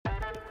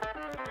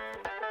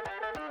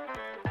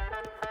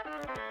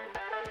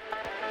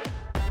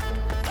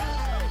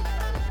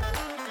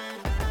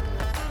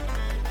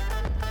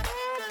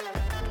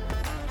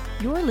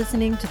You're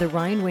listening to the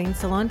Ryan Wayne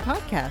Salon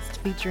podcast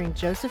featuring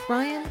Joseph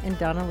Ryan and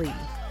Donna Lee.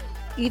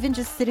 Even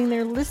just sitting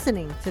there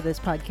listening to this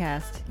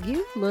podcast,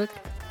 you look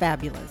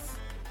fabulous.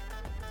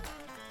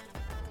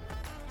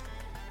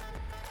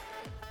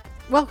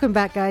 Welcome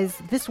back,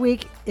 guys. This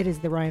week, it is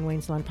the Ryan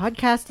Wayne Salon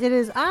podcast. It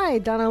is I,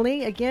 Donna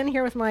Lee, again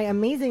here with my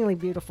amazingly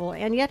beautiful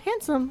and yet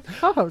handsome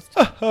co-host.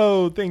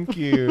 Oh, thank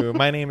you.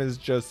 My name is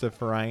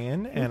Joseph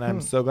Ryan, and I'm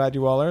so glad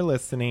you all are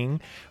listening.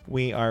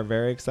 We are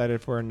very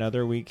excited for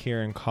another week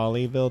here in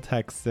Colleyville,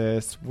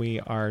 Texas. We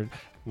are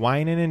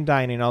whining and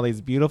dining all these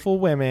beautiful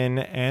women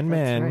and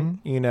men. Right.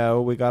 You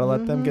know, we got to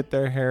let them get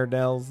their hair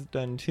nails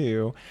done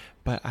too.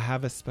 But I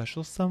have a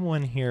special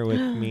someone here with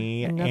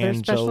me,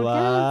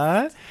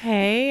 Angela.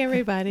 Hey,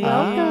 everybody.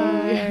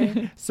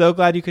 So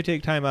glad you could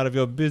take time out of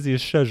your busy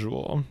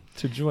schedule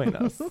to join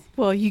us.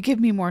 Well, you give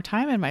me more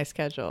time in my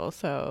schedule,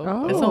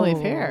 so it's only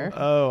fair.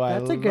 Oh,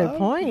 That's a good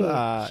point.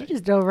 That. She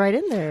just dove right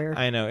in there.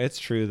 I know. It's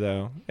true,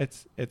 though.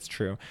 It's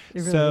true. It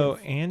really So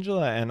is.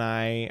 Angela and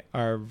I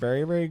are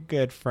very, very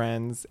good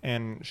friends,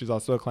 and she's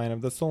also a client of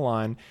the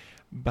salon.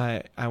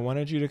 But I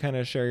wanted you to kind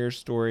of share your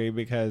story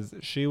because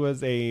she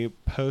was a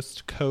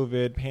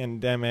post-COVID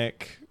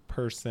pandemic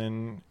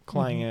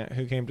client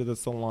who came to the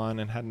salon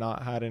and had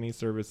not had any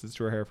services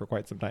to her hair for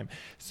quite some time.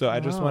 So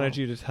I just wanted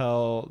you to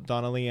tell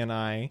Donna Lee and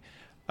I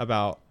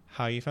about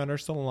how you found our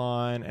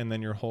salon and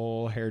then your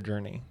whole hair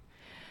journey.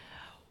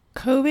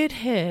 COVID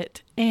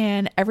hit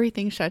and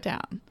everything shut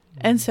down.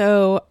 And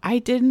so I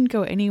didn't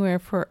go anywhere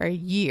for a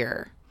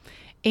year.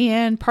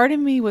 And part of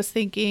me was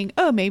thinking,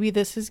 oh, maybe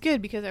this is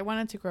good because I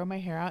wanted to grow my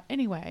hair out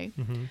anyway.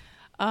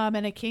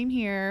 And I came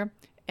here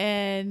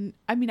and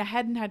I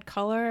hadn't had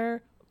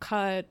color,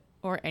 cut,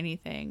 or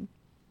anything.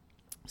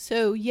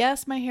 So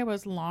yes, my hair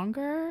was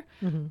longer,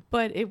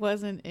 but it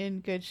wasn't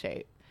in good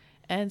shape.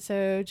 And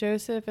so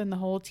Joseph and the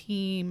whole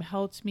team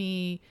helped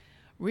me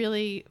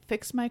really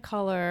fix my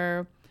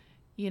color,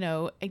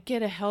 and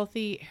get a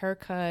healthy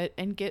haircut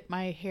and get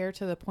my hair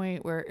to the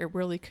point where it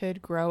really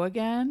could grow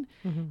again.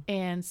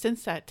 And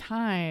since that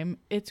time,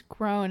 it's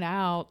grown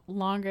out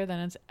longer than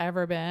it's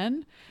ever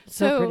been.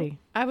 So pretty.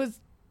 I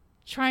was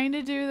trying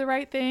to do the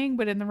right thing,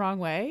 but in the wrong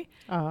way.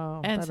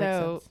 Oh, And that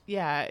so, makes sense.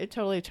 yeah, it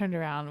totally turned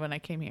around when I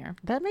came here.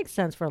 That makes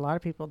sense for a lot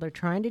of people. They're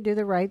trying to do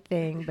the right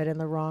thing, but in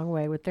the wrong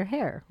way with their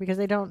hair because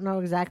they don't know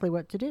exactly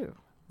what to do.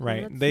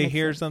 Right. That They makes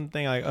hear sense.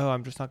 something like, oh,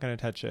 I'm just not going to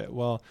touch it.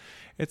 Well,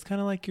 it's kind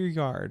of like your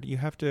yard. You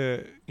have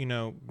to,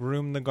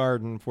 groom the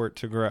garden for it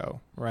to grow.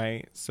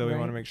 Right. So we Right.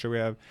 want to make sure we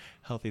have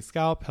healthy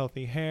scalp,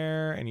 healthy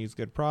hair, and use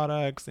good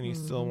products, and you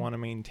still want to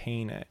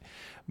maintain it.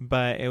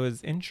 But it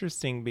was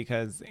interesting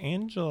because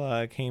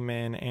Angela came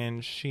in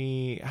and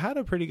she had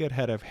a pretty good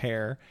head of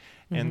hair.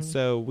 And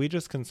so we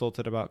just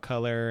consulted about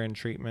color and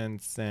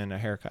treatments and a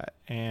haircut.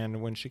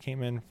 And when she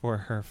came in for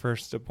her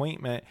first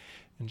appointment,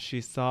 and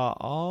she saw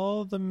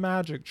all the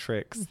magic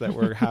tricks that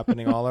were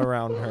happening all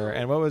around her.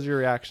 And what was your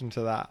reaction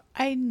to that?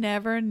 I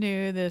never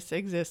knew this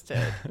existed.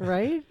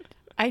 Right?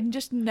 I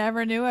just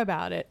never knew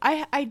about it.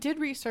 I did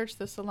research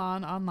the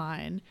salon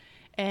online,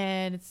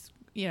 and it's,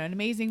 an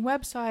amazing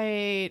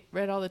website,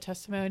 read all the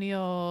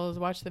testimonials,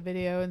 watched the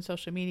video and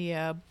social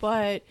media.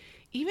 But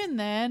even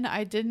then,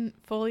 I didn't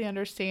fully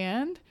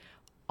understand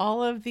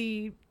all of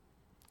the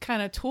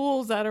kind of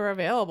tools that are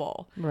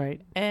available. Right.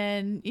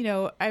 And,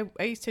 I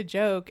used to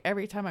joke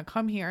every time I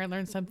come here, I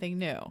learn something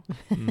new.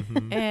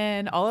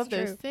 And all of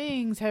those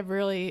things have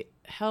really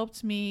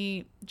helped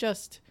me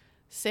just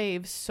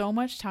save so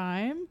much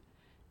time.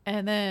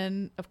 And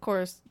then, of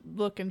course,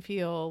 look and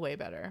feel way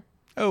better.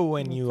 Oh,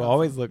 and you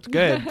always looked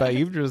good, but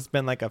you've just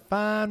been like a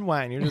fine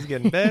wine. You're just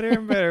getting better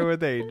and better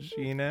with age,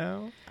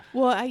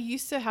 Well, I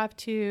used to have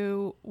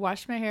to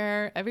wash my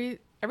hair every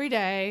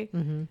day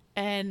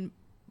and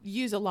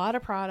use a lot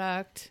of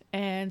product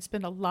and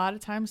spend a lot of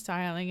time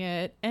styling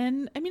it.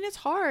 And it's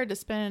hard to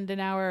spend an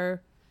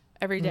hour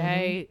every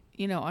day,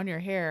 on your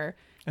hair.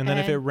 And then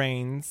if it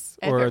rains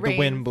if or it the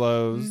wind rains.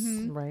 blows,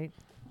 Right.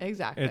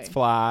 Exactly. it's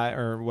flat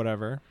or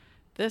whatever.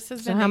 This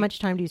has So been how much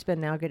time do you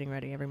spend now getting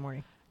ready every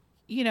morning?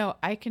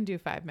 I can do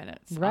 5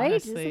 minutes. Right?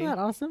 Honestly. Isn't that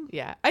awesome?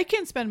 Yeah. I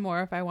can spend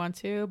more if I want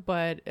to,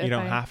 but if You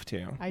don't I have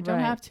to. I don't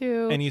Right. have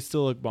to. And you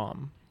still look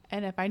bomb.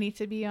 And if I need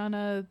to be on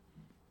a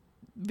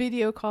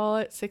video call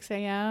at 6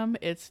 a.m.,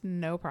 it's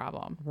no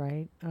problem.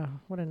 Right. Oh,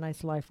 what a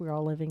nice life we're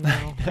all living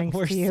now. Thanks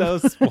We're to you. so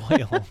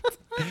spoiled.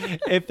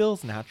 It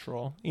feels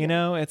natural.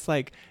 It's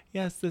like,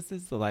 yes, this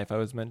is the life I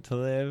was meant to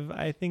live.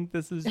 I think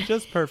this is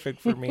just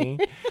perfect for me.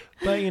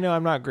 But,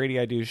 I'm not greedy.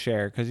 I do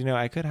share because,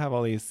 I could have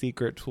all these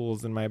secret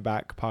tools in my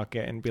back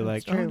pocket and be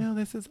That's like, true. oh, no,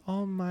 this is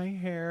all my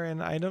hair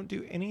and I don't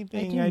do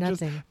anything. I do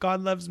just, nothing.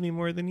 God loves me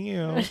more than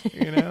you,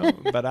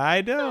 But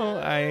I don't.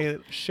 I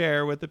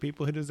share with the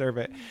people who deserve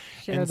it.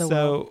 Share And the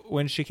so wealth.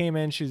 when she came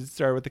in, she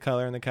started with the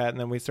color and the cut, and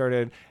then we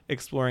started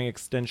exploring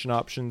extension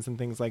options and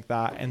things like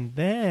that. And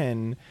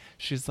then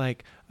she's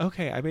like,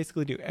 okay, I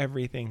basically do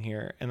everything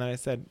here. And then I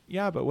said,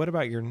 yeah, but what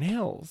about your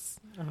nails?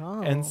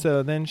 Oh. And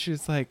so then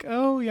she's like,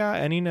 oh yeah.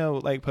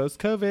 And like post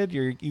COVID,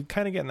 you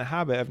kind of get in the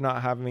habit of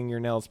not having your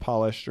nails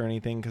polished or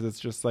anything, because it's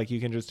just like you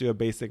can just do a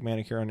basic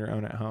manicure on your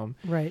own at home.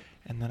 Right.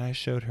 And then I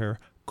showed her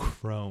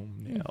chrome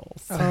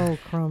nails. Oh,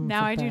 chrome.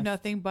 Now I do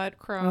nothing but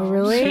chrome. Oh,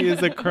 really? She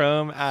is a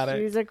chrome addict.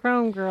 She's a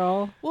chrome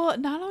girl. Well,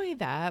 not only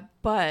that,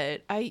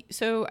 but I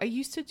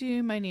used to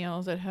do my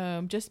nails at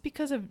home just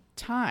because of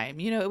time.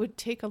 It would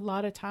take a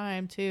lot of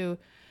time to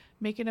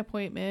make an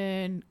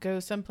appointment,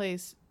 go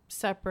someplace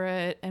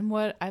separate. And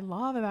what I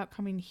love about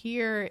coming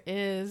here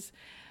is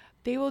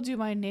they will do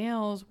my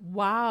nails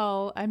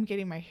while I'm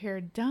getting my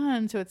hair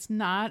done. So it's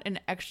not an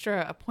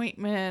extra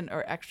appointment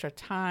or extra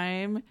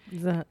time.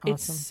 Is that awesome?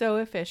 It's so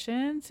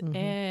efficient.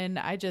 And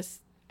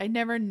I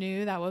never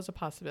knew that was a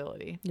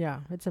possibility.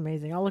 Yeah, it's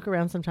amazing. I'll look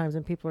around sometimes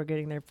and people are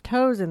getting their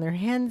toes and their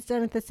hands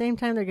done at the same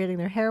time. They're getting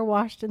their hair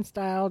washed and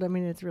styled. I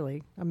mean, it's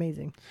really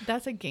amazing.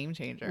 That's a game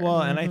changer.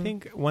 Well, and I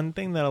think one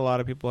thing that a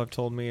lot of people have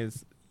told me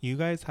is you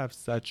guys have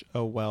such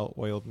a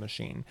well-oiled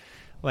machine.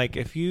 Like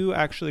if you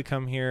actually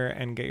come here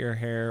and get your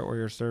hair or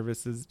your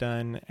services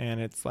done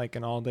and it's like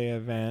an all-day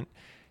event,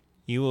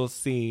 you will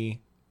see,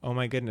 oh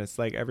my goodness,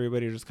 like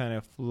everybody just kind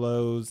of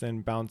flows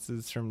and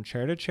bounces from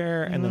chair to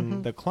chair. And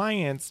then the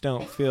clients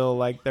don't feel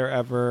like they're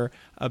ever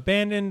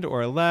abandoned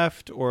or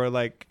left, or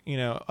like,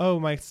 oh,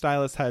 my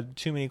stylist had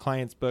too many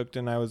clients booked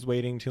and I was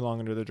waiting too long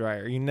under the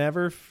dryer. You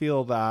never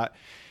feel that.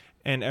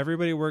 And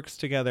everybody works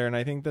together. And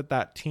I think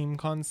that team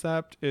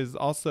concept is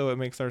also, it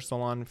makes our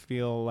salon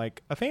feel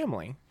like a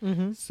family.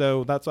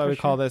 So that's why we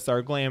call this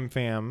our glam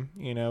fam.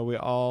 We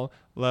all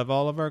love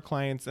all of our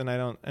clients. And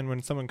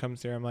when someone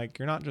comes here, I'm like,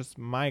 you're not just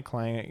my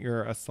client,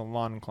 you're a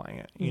salon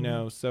client,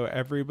 so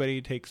everybody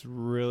takes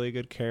really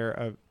good care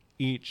of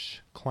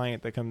each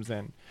client that comes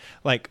in.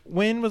 Like,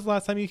 when was the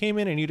last time you came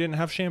in and you didn't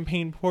have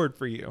champagne poured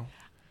for you?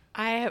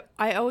 I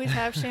always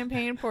have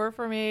champagne poured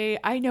for me.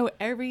 I know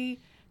every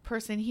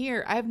person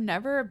here. I've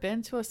never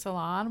been to a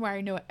salon where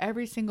I know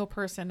every single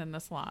person in the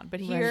salon,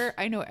 but here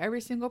I know every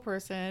single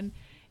person,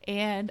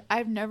 and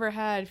I've never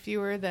had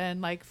fewer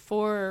than like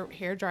 4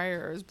 hair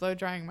dryers blow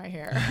drying my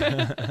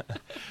hair.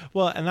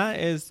 Well, and that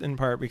is in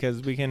part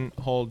because we can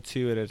hold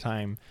 2 at a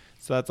time.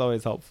 So that's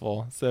always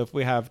helpful. So if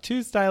we have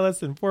 2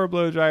 stylists and 4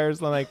 blow dryers,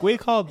 we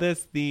call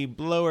this the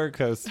blower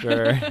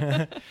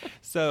coaster.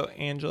 So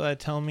Angela,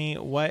 tell me,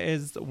 what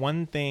is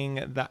one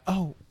thing that,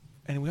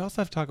 and we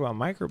also have to talk about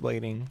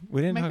microblading.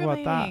 We didn't talk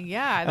about that.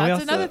 Yeah,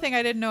 that's another thing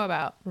I didn't know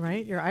about.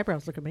 Right? Your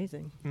eyebrows look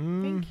amazing.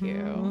 Thank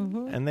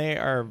you. And they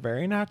are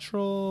very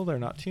natural. They're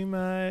not too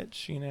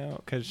much,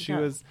 because she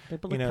was,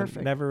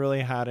 never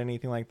really had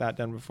anything like that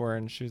done before.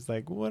 And she was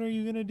like, what are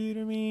you going to do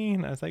to me?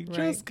 And I was like,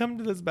 just come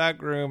to this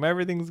back room.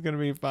 Everything's going to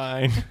be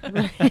fine.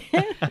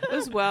 It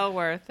was well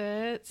worth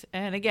it.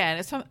 And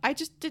again, I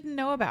just didn't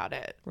know about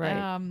it.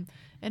 Right.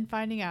 And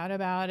finding out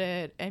about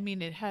it, I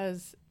mean, it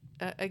has,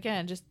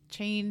 again, just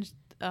changed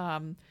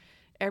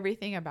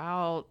everything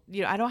about,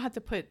 I don't have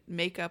to put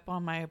makeup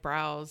on my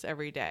brows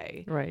every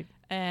day. Right.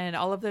 And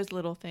all of those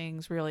little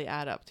things really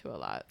add up to a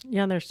lot.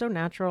 Yeah, and they're so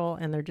natural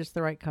and they're just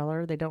the right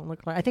color. They don't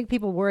look like, I think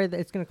people worry that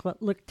it's going to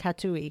look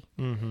tattooy.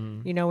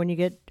 When you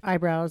get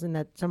eyebrows and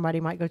that somebody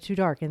might go too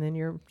dark and then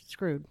you're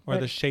screwed. Or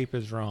the shape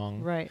is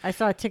wrong. Right. I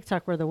saw a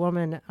TikTok where the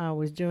woman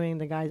was doing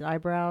the guy's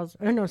eyebrows.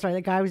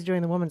 The guy was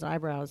doing the woman's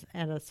eyebrows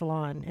at a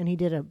salon, and he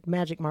did a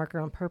magic marker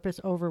on purpose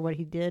over what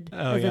he did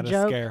as a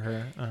joke. To scare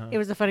her. It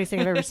was the funniest thing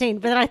I've ever seen.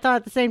 But then I thought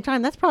at the same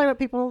time, that's probably what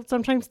people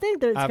sometimes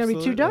think, that it's going to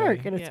be too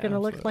dark and it's going to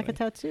look like a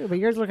tattoo.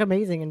 But yours look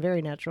amazing and very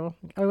natural.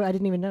 Oh, I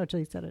didn't even know until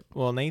you said it.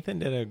 Well, Nathan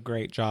did a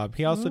great job.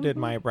 He also did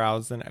my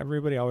brows, and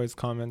everybody always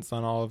comments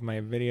on all of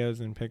my videos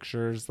and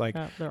pictures like,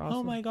 they're awesome.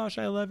 Oh my gosh,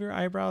 I love your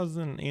eyebrows.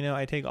 And,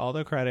 I take all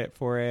the credit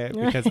for it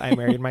because I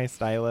married my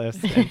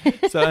stylist. And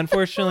so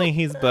unfortunately,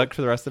 he's booked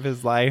for the rest of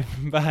his life,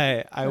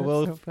 but I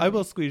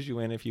will squeeze you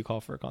in if you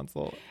call for a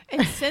consult.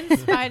 And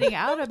since finding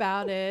out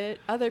about it,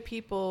 other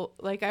people,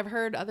 I've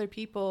heard other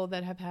people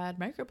that have had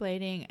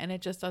microblading and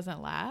it just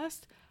doesn't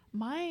last.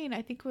 Mine,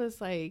 I think,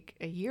 was like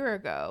a year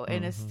ago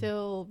and is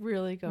still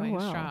really going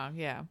strong.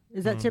 Yeah.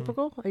 Is that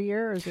typical? A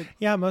year? Or is it?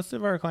 Yeah, most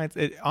of our clients,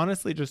 it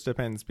honestly just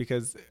depends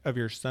because of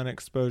your sun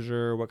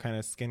exposure, what kind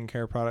of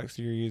skincare products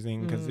you're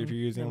using. Because if you're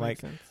using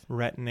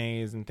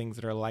Retin-A's and things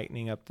that are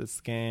lightening up the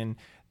skin,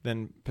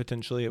 then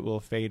potentially it will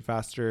fade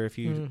faster if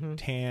you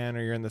tan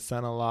or you're in the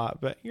sun a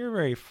lot. But you're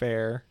very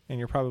fair and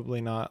you're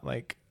probably not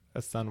like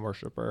a sun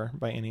worshiper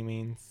by any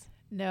means.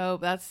 No,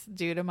 that's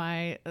due to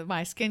my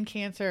skin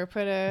cancer.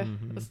 Put a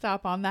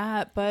stop on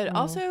that. But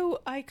also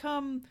I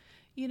come,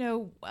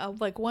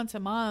 like once a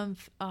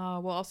month,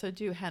 we'll also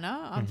do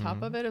henna on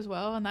top of it as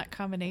well. And that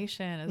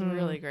combination is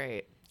really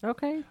great.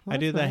 Okay. Well, I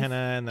do the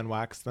henna and then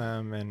wax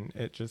them, and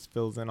it just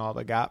fills in all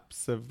the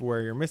gaps of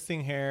where you're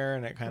missing hair,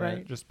 and it kind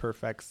of just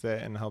perfects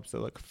it and helps it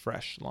look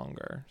fresh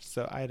longer.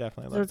 So I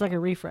definitely love it. So it's like a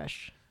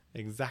refresh.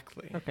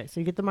 Exactly. Okay. So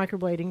you get the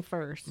microblading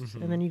first,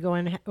 and then you go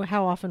in.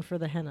 How often for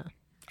the henna?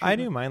 I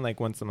do mine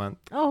like once a month.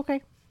 Oh,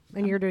 okay.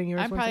 And you're doing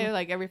yours? I'm probably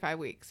like every 5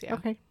 weeks. Yeah.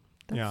 Okay.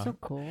 That's so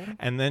cool.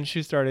 And then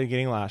she started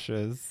getting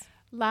lashes.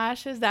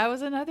 Lashes, that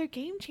was another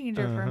game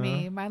changer for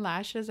me. My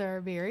lashes are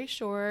very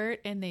short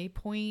and they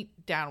point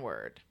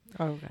downward.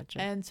 Oh, gotcha.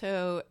 And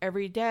so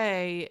every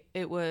day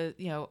it was,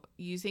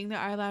 using the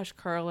eyelash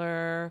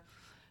curler,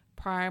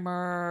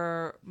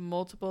 primer,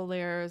 multiple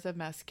layers of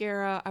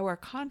mascara. I wear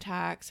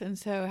contacts, and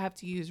so I have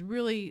to use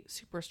really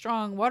super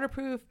strong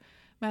waterproof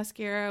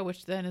mascara,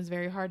 which then is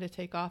very hard to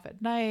take off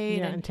at night.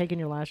 Yeah, and taking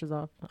your lashes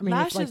off. I mean,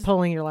 it's like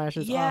pulling your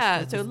lashes off.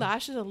 Yeah, so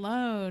lashes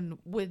alone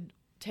would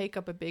take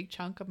up a big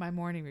chunk of my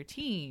morning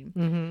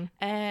routine.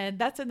 And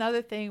that's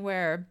another thing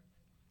where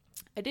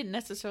I didn't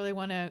necessarily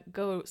want to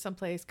go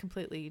someplace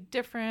completely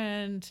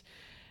different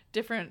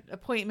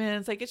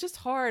appointments. Like, it's just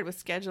hard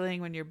with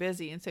scheduling when you're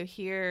busy. And so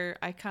here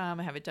I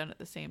come, I have it done at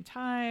the same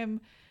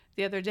time.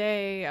 The other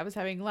day I was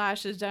having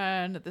lashes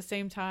done at the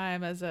same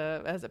time as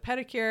a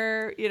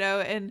pedicure,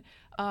 and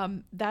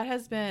that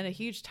has been a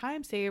huge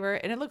time saver,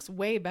 and it looks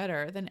way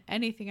better than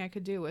anything I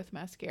could do with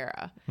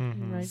mascara.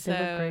 Right, So, they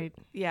look great.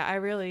 yeah, I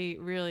really,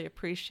 really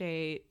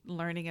appreciate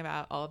learning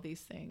about all of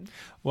these things.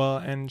 Well,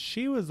 and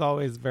she was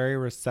always very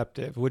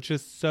receptive, which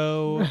is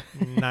so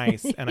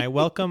nice. And I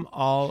welcome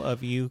all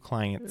of you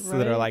clients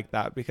that are like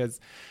that, because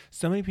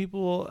so many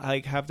people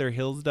like have their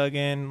heels dug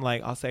in.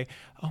 Like, I'll say,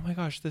 oh my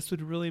gosh, this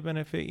would really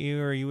benefit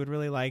you, or you would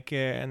really like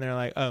it. And they're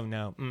like, oh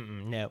no,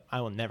 no, I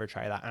will never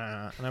try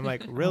that. And I'm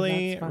like,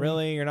 really?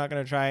 Really? You're not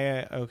going to try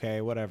it?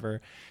 Okay,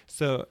 whatever.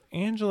 So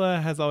Angela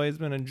has always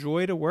been a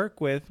joy to work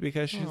with,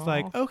 because she's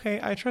like, okay,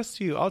 I trust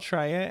you. I'll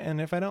try it.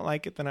 And if I don't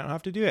like it, then I don't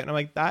have to do it. And I'm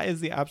like, that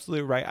is the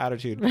absolute right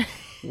attitude.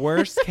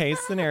 Worst case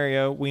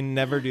scenario, we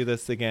never do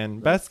this again.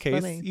 Best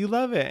case, you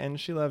love it. And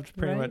she loved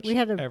pretty much we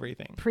had a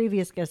everything.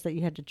 Previous guest that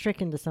you had to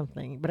trick into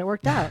something, but it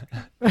worked out.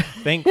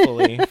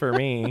 Thankfully for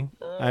me.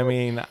 I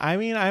mean,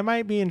 I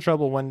might be in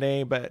trouble one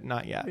day, but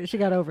not yet. She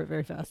got over it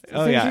very fast.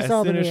 As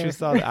soon as she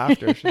saw the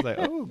after, she's like,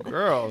 oh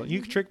girl,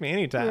 you can trick me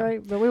anytime.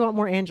 Right, but we want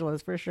more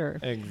Angelas for sure.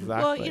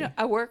 Exactly. Well,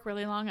 I work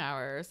really long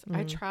hours.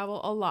 I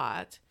travel a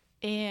lot.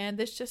 And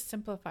this just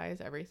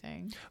simplifies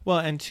everything. Well,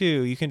 and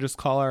two, you can just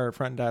call our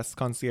front desk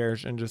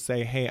concierge and just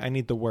say, hey, I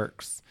need the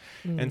works.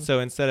 And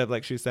so instead of,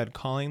 like she said,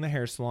 calling the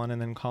hair salon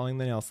and then calling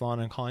the nail salon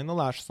and calling the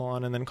lash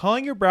salon and then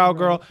calling your brow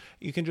girl,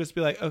 you can just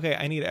be like, okay,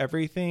 I need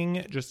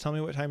everything. Just tell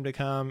me what time to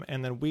come.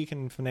 And then we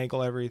can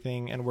finagle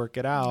everything and work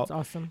it out. That's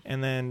awesome.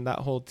 And then that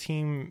whole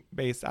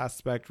team-based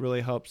aspect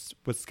really helps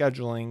with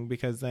scheduling,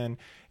 because then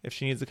if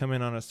she needs to come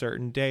in on a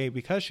certain day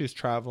because she's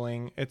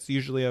traveling, it's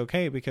usually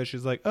okay, because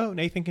she's like, oh,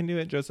 Nathan can do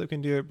it, Joseph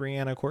can do it,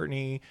 Brianna,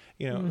 Courtney,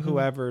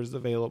 whoever's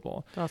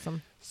available. It's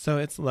awesome. So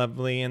it's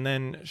lovely. And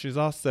then she's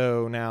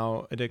also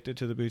now addicted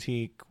to the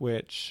boutique,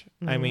 which,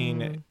 I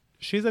mean,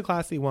 she's a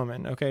classy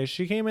woman. Okay.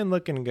 She came in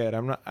looking good.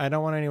 I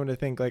don't want anyone to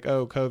think like,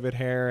 oh, COVID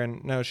hair.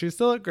 And no, she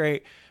still looked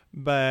great,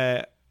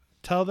 but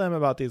tell them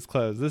about these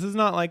clothes. This is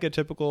not like a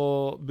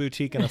typical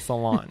boutique in a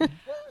salon.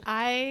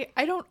 I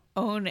don't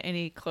own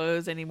any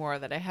clothes anymore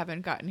that I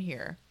haven't gotten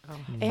here. Oh,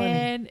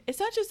 and it's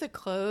not just the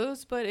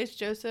clothes, but it's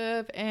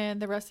Joseph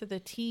and the rest of the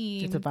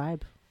team. It's a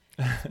vibe.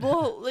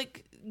 Well,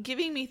 like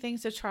giving me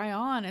things to try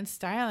on and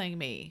styling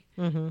me.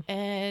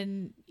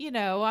 And,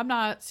 I'm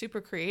not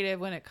super creative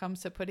when it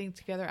comes to putting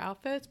together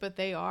outfits, but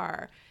they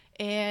are.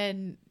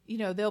 And,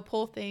 they'll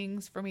pull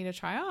things for me to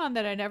try on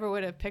that I never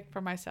would have picked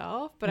for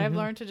myself, but I've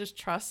learned to just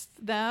trust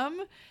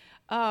them.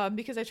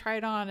 Because I try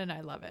it on and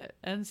I love it.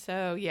 And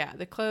so, yeah,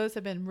 the clothes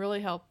have been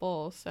really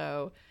helpful.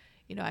 So,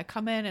 I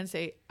come in and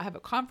say, I have a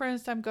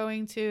conference I'm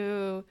going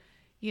to,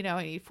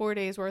 I need 4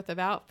 days worth of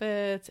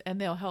outfits, and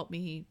they'll help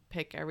me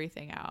pick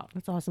everything out.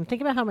 That's awesome.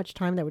 Think about how much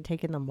time that would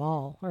take in the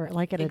mall or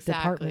like at a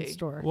department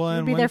store. Well,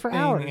 you'd be there for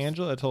hours.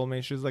 Angela told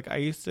me, she was like, I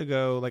used to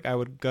go, like I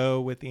would go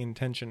with the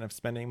intention of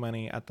spending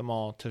money at the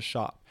mall to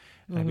shop.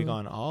 I'd be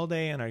gone all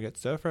day, and I'd get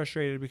so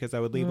frustrated because I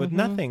would leave with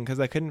nothing because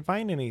I couldn't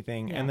find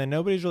anything. Yeah. And then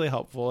nobody's really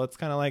helpful. It's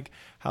kind of like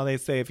how they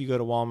say if you go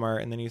to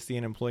Walmart and then you see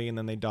an employee and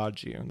then they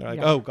dodge you. They're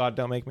like, oh, God,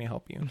 don't make me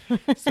help you.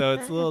 So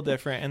it's a little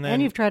different. And then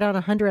you've tried on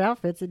 100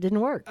 outfits. It didn't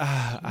work.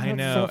 I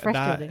know. So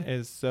that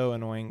is so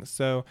annoying.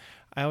 So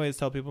I always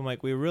tell people, I'm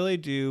like, we really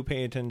do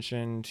pay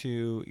attention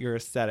to your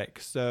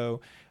aesthetic.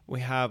 So we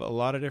have a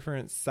lot of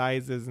different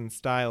sizes and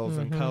styles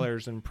and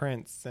colors and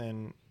prints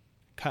and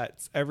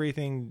cuts,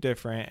 everything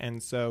different.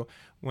 And so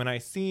when I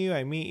see you,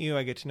 I meet you,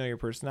 I get to know your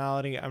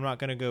personality. I'm not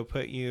going to go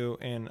put you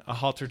in a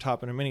halter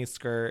top and a mini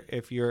skirt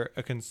if you're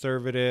a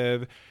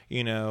conservative,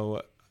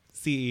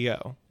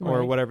 CEO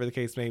or whatever the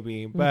case may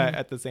be. But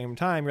at the same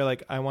time, you're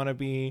like, I want to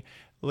be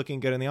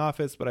looking good in the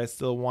office, but I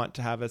still want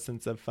to have a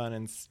sense of fun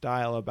and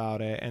style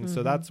about it. And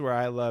so that's where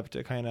I love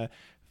to kind of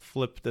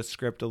flip the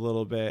script a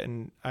little bit.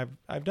 And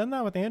I've done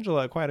that with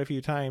Angela quite a few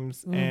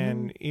times.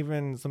 And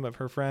even some of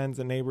her friends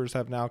and neighbors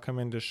have now come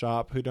in to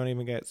shop who don't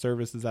even get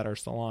services at our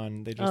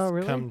salon. They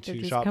just come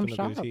to shop in the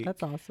boutique.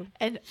 That's awesome.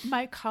 And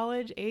my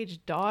college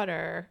age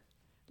daughter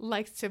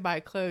likes to buy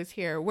clothes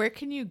here. Where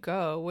can you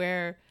go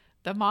where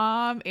the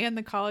mom and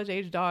the college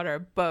age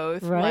daughter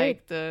both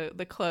like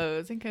the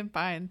clothes and can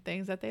find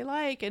things that they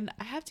like? And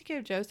I have to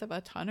give Joseph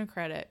a ton of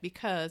credit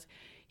because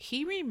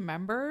he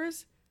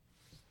remembers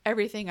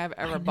everything I've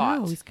ever I bought.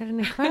 know, he's got an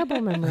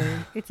incredible memory.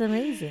 It's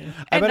amazing.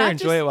 I And better not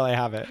enjoy just- it while I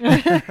have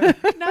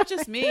it. Not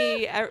just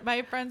me,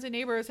 my friends and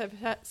neighbors have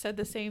said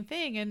the same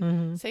thing.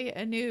 And say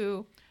a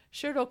new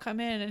shirt will come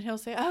in and he'll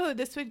say, oh,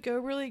 this would go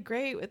really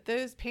great with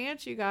those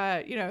pants you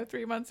got,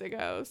 3 months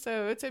ago.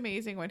 So it's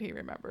amazing what he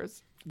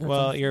remembers. That's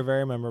Well, awesome. you're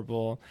very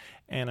memorable,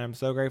 and I'm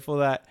so grateful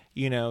that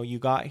you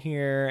got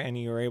here and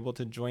you were able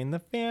to join the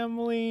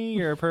family.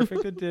 You're a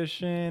perfect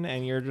addition,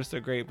 and you're just a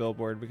great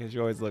billboard because you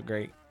always look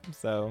great.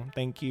 So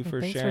thank you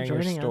for Thanks for sharing your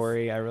joining us.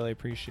 story. I really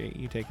appreciate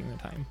you taking the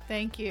time.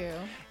 Thank you.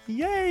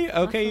 Yay!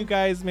 Okay, you Awesome.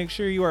 guys, make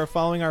sure you are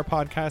following our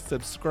podcast,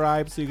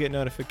 subscribe so you get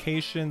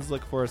notifications.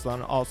 Look for us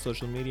on all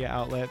social media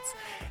outlets,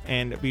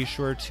 and be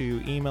sure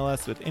to email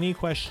us with any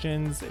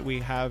questions.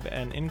 We have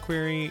an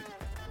inquiry.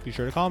 Be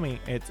sure to call me.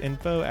 It's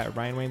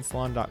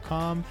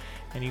info@RyanWayneSalon.com.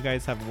 And you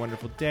guys have a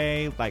wonderful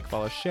day. Like,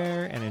 follow,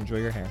 share, and enjoy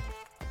your hair.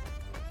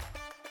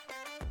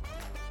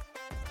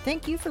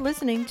 Thank you for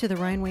listening to the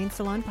Ryan Wayne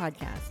Salon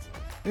podcast.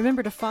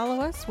 Remember to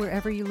follow us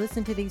wherever you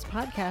listen to these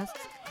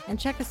podcasts and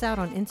check us out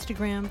on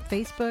Instagram,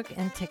 Facebook,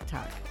 and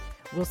TikTok.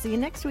 We'll see you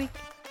next week.